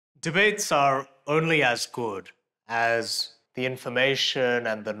Debates are only as good as the information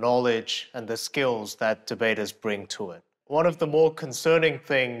and the knowledge and the skills that debaters bring to it. One of the more concerning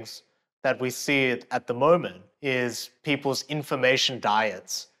things that we see at the moment is people's information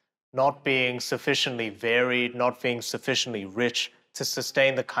diets not being sufficiently varied, not being sufficiently rich to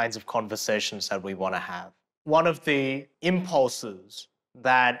sustain the kinds of conversations that we want to have. One of the impulses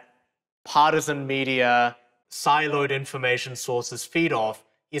that partisan media, siloed information sources feed off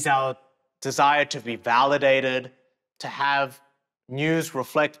is our desire to be validated, to have news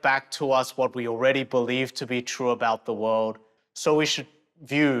reflect back to us what we already believe to be true about the world. So we should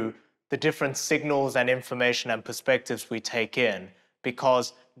view the different signals and information and perspectives we take in,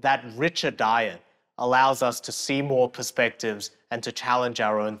 because that richer diet allows us to see more perspectives and to challenge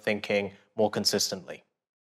our own thinking more consistently.